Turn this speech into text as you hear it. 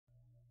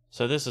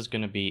So this is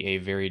going to be a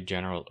very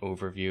general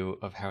overview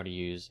of how to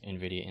use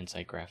Nvidia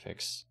Nsight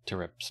graphics to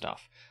rip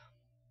stuff.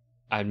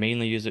 I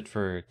mainly use it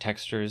for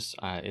textures.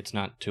 It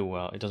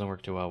doesn't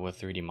work too well with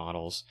 3D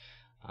models.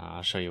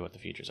 I'll show you what the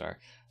features are.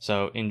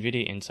 So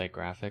Nvidia Nsight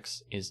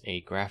graphics is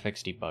a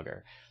graphics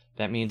debugger.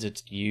 That means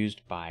it's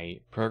used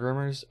by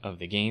programmers of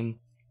the game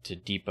to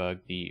debug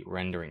the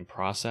rendering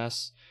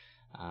process.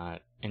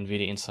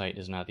 Nvidia Nsight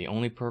is not the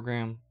only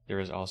program. There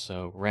is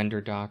also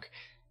RenderDoc,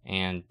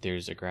 and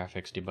there's a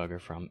graphics debugger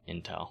from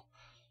Intel.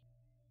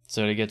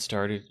 So to get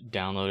started,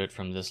 download it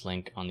from this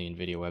link on the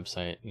Nvidia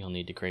website. You'll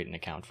need to create an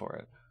account for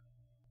it.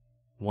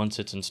 Once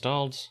it's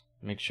installed,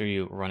 make sure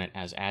you run it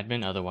as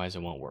admin, otherwise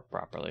it won't work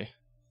properly.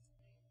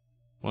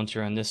 Once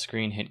you're on this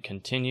screen, hit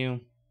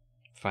continue,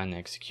 find the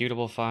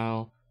executable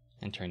file,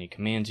 enter any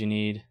commands you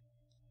need.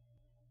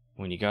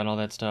 When you got all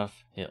that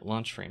stuff, hit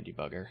launch frame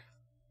debugger.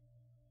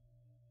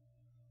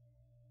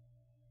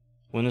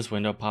 When this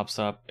window pops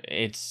up,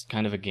 it's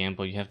kind of a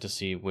gamble. You have to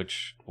see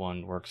which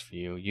one works for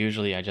you.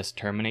 Usually I just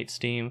terminate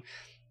Steam,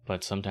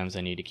 but sometimes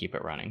I need to keep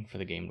it running for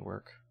the game to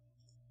work.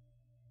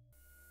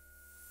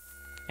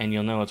 And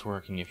you'll know it's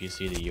working if you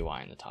see the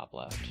UI in the top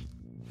left.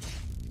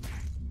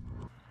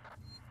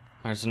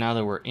 Alright, so now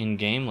that we're in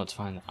game, let's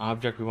find the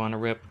object we want to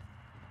rip.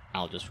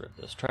 I'll just rip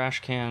this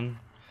trash can,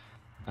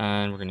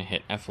 and we're going to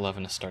hit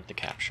F11 to start the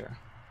capture.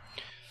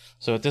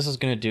 So what this is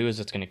going to do is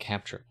it's going to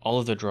capture all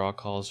of the draw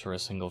calls for a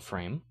single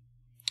frame.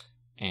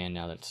 And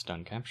now that it's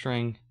done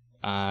capturing,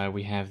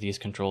 we have these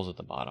controls at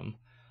the bottom.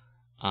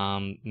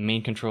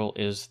 Main control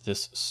is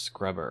this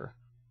scrubber.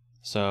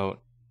 So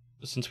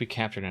since we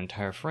captured an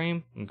entire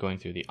frame, I'm going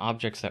through the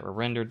objects that were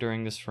rendered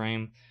during this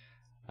frame.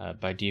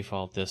 By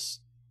default, this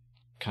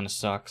kind of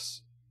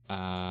sucks.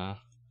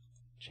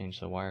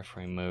 Change the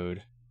wireframe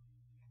mode.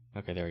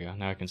 Okay, there we go.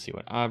 Now I can see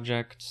what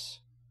objects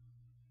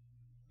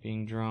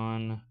being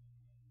drawn.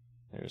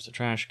 There's the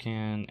trash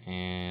can,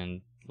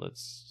 and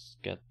let's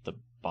get the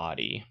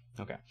body.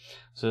 Okay,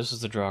 so this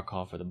is the draw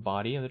call for the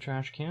body of the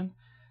trash can.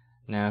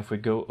 Now if we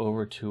go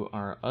over to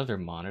our other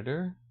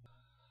monitor,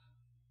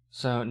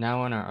 so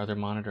now on our other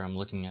monitor I'm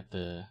looking at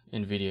the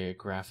Nvidia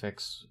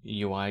graphics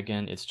UI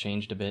again. It's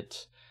changed a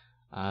bit.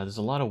 There's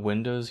a lot of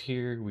windows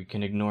here. We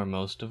can ignore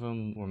most of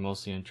them. We're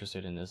mostly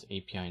interested in this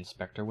API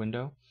inspector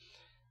window.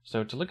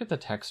 So to look at the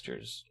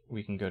textures,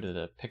 we can go to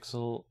the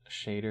pixel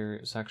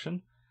shader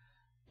section.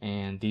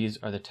 And these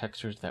are the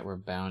textures that were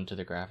bound to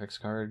the graphics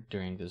card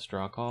during this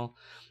draw call.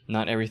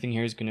 Not everything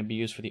here is going to be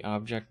used for the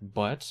object,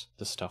 but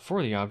the stuff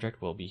for the object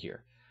will be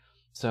here.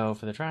 So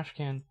for the trash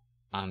can,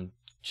 I'm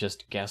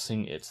just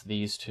guessing it's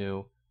these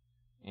two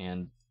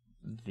and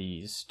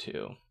these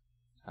two.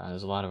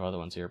 There's a lot of other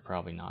ones here,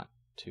 probably not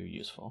too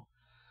useful.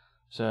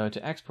 So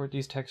to export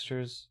these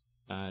textures,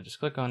 just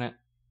click on it,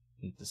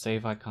 the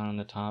save icon on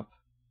the top.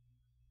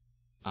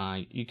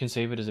 You can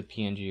save it as a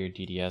PNG or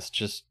DDS.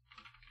 Just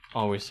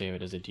always save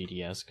it as a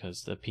DDS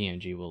because the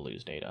PNG will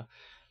lose data.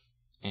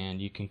 And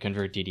you can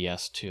convert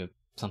DDS to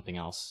something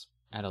else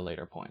at a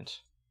later point.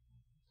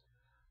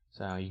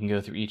 So you can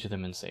go through each of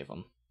them and save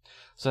them.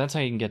 So that's how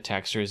you can get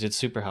textures. It's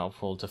super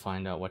helpful to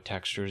find out what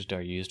textures are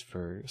used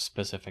for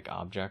specific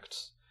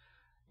objects.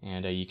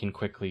 And you can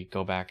quickly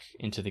go back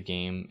into the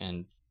game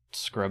and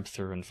scrub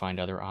through and find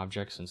other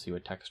objects and see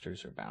what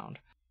textures are bound.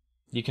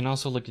 You can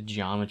also look at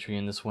geometry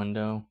in this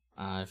window.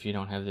 If you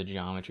don't have the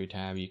geometry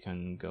tab, you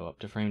can go up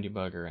to frame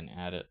debugger and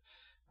add it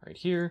right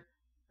here.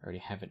 I already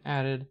have it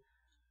added.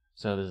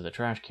 So this is the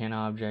trash can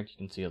object. You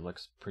can see it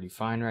looks pretty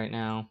fine right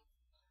now.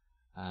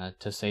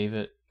 To save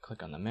it,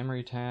 click on the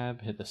memory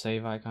tab, hit the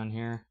save icon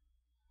here,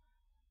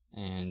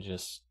 and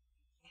just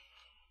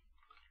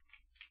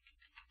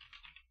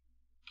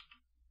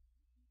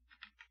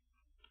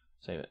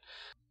save it.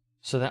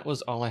 So that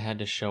was all I had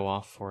to show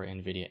off for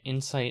Nvidia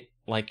Nsight.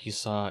 Like you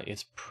saw,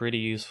 it's pretty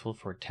useful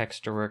for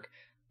texture work,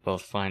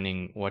 both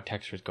finding what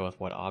textures go with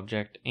what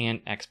object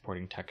and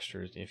exporting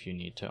textures if you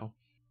need to.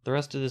 The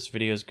rest of this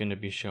video is going to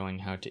be showing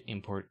how to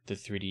import the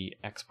 3D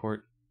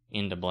export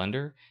into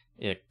Blender.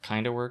 It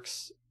kind of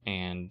works,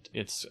 and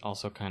it's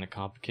also kind of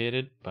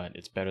complicated, but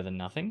it's better than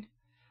nothing.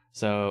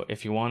 So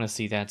if you want to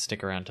see that,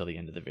 stick around till the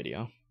end of the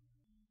video.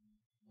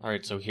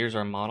 Alright, so here's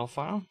our model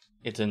file.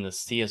 It's in the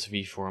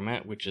CSV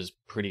format, which is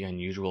pretty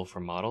unusual for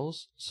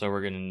models, so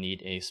we're going to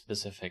need a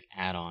specific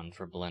add-on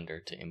for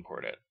Blender to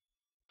import it.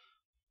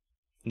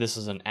 This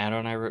is an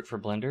add-on I wrote for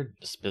Blender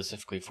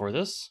specifically for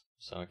this,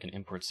 so I can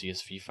import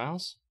CSV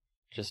files.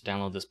 Just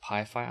download this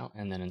PY file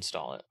and then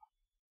install it.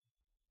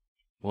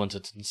 Once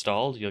it's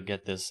installed, you'll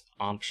get this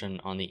option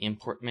on the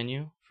import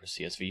menu for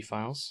CSV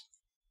files.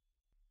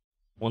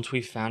 Once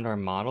we've found our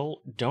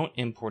model, don't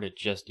import it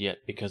just yet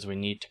because we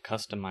need to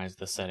customize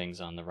the settings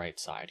on the right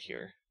side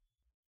here.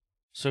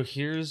 So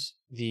here's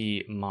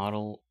the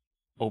model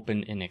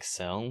open in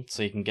Excel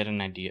so you can get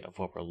an idea of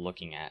what we're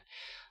looking at.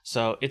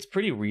 So it's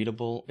pretty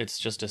readable. It's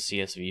just a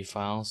CSV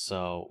file,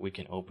 so we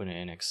can open it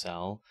in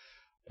Excel.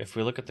 If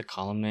we look at the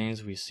column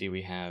names, we see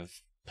we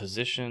have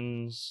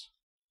positions,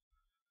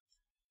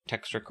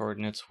 texture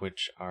coordinates,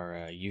 which are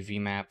UV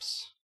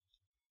maps,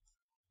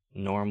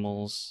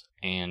 normals,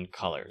 and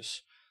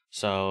colors.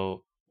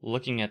 So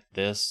looking at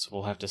this,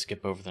 we'll have to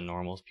skip over the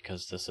normals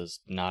because this is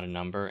not a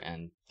number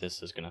and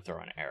this is going to throw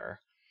an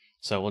error.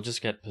 So we'll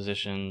just get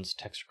positions,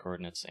 texture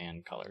coordinates,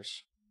 and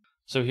colors.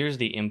 So here's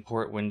the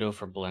import window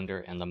for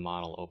Blender and the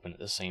model open at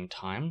the same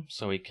time,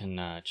 so we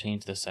can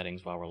change the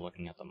settings while we're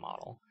looking at the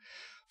model.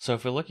 So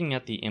if we're looking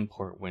at the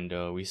import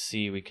window, we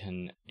see we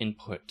can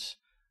input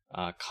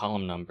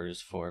column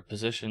numbers for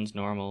positions,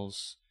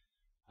 normals,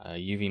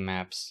 UV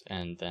maps,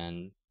 and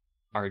then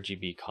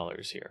RGB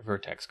colors here,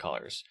 vertex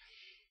colors.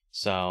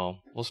 So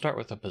we'll start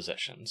with the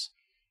positions.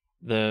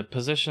 The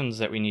positions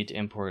that we need to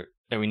import,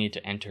 that we need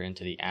to enter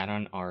into the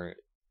add-on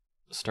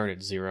start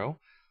at 0.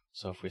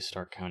 So if we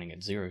start counting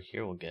at 0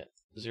 here, we'll get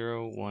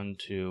 0, 1,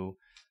 2,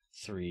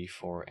 3,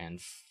 4,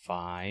 and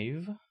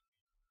 5.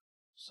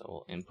 So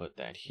we'll input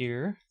that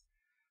here.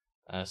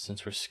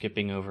 Since we're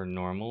skipping over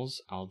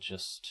normals, I'll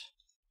just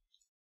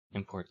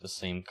import the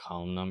same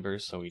column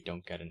numbers so we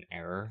don't get an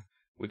error.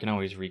 We can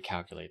always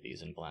recalculate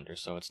these in Blender,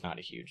 so it's not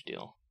a huge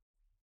deal.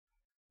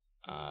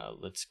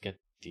 Let's get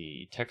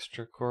the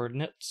texture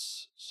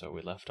coordinates. So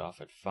we left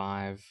off at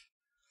 5,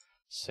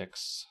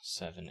 6,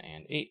 7,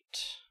 and 8.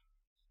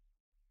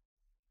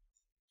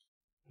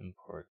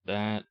 Import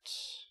that.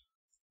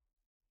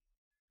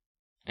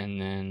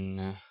 And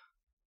then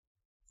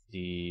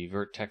the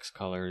vertex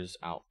colors,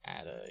 I'll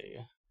add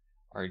a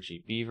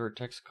RGB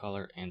vertex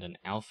color and an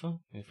alpha.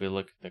 If we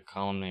look at the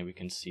column name, we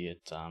can see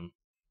it,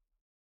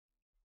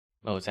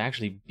 it's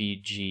actually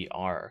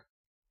BGR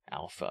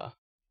alpha.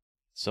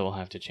 So we'll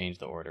have to change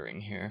the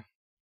ordering here.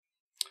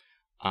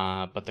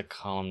 But the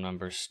column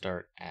numbers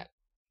start at,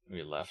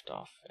 we left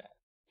off at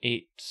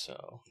 8,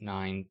 so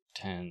 9,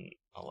 10,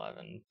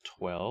 11,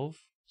 12.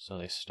 So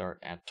they start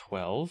at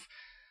 12.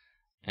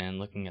 And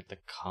looking at the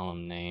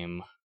column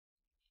name,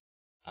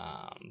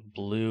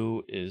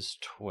 blue is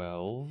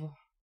 12.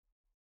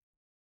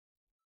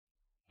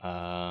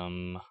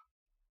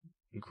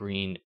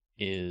 Green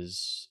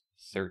is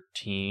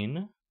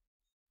 13.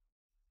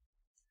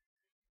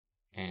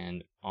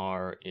 And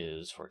R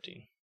is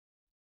 14.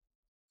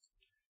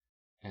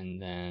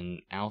 And then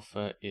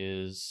alpha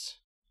is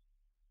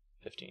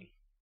 15.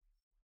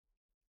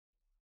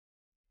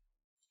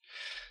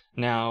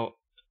 Now,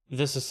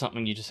 this is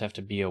something you just have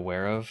to be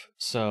aware of.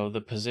 So the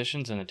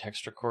positions and the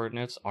texture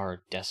coordinates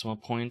are decimal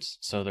points,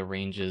 so the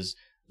range is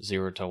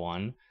 0 to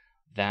 1.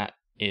 That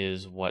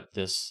is what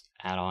this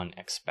add-on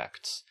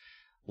expects.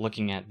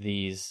 Looking at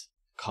these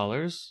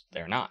colors,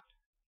 they're not.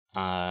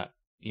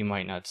 You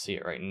might not see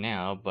it right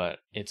now, but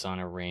it's on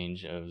a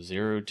range of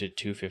 0 to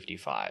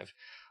 255.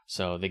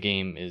 So the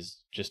game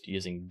is just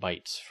using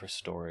bytes for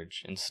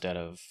storage instead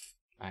of,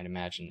 I'd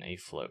imagine, a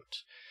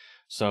float.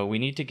 So we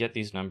need to get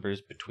these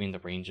numbers between the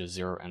range of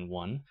 0 and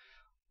 1.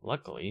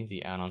 Luckily,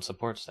 the add-on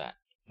supports that.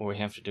 What we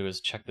have to do is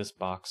check this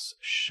box,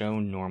 Show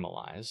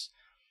Normalize.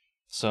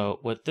 So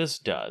what this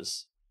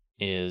does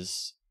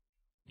is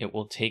it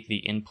will take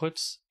the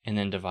inputs and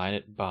then divide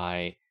it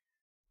by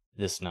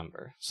this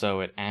number.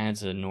 So it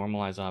adds a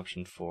normalize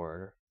option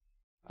for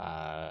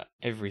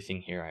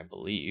everything here, I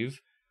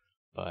believe,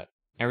 but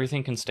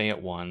everything can stay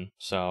at 1,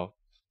 so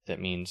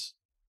that means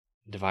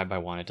divide by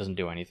 1, it doesn't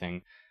do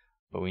anything,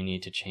 but we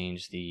need to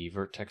change the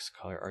vertex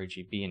color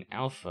RGB and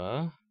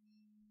alpha.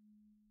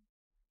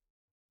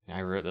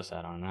 I wrote this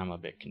add-on and I'm a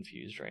bit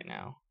confused right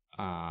now.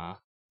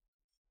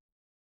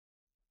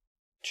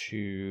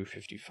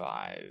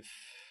 255,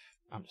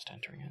 I'm just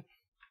entering it.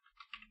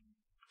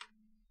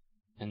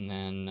 And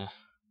then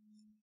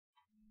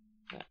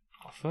that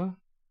alpha.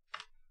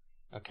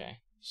 Okay,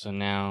 so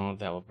now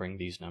that will bring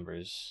these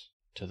numbers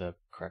to the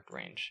correct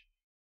range.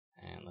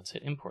 And let's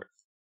hit import.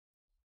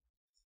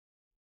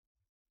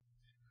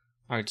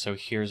 Alright, so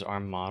here's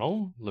our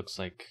model. Looks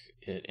like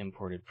it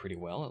imported pretty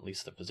well, at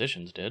least the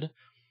positions did.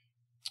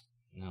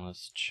 Now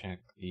let's check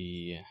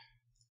the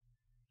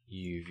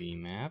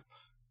UV map.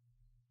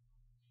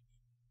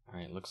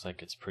 Alright, looks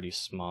like it's pretty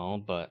small,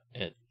 but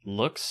it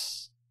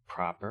looks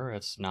proper.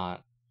 It's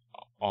not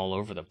all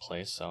over the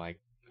place, so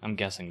I'm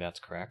guessing that's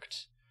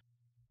correct.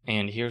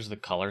 And here's the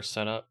color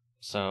setup.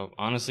 So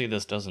honestly,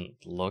 this doesn't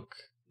look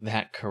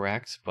that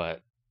correct,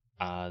 but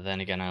then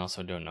again, I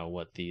also don't know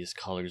what these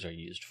colors are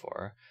used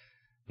for.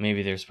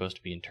 Maybe they're supposed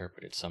to be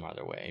interpreted some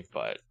other way,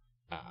 but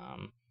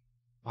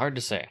hard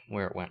to say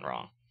where it went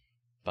wrong.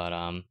 But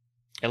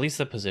at least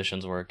the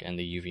positions work and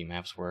the UV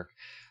maps work.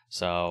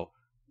 So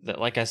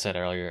like I said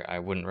earlier, I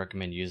wouldn't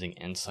recommend using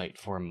Nsight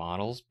for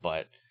models,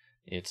 but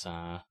it's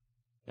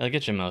it'll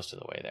get you most of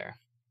the way there.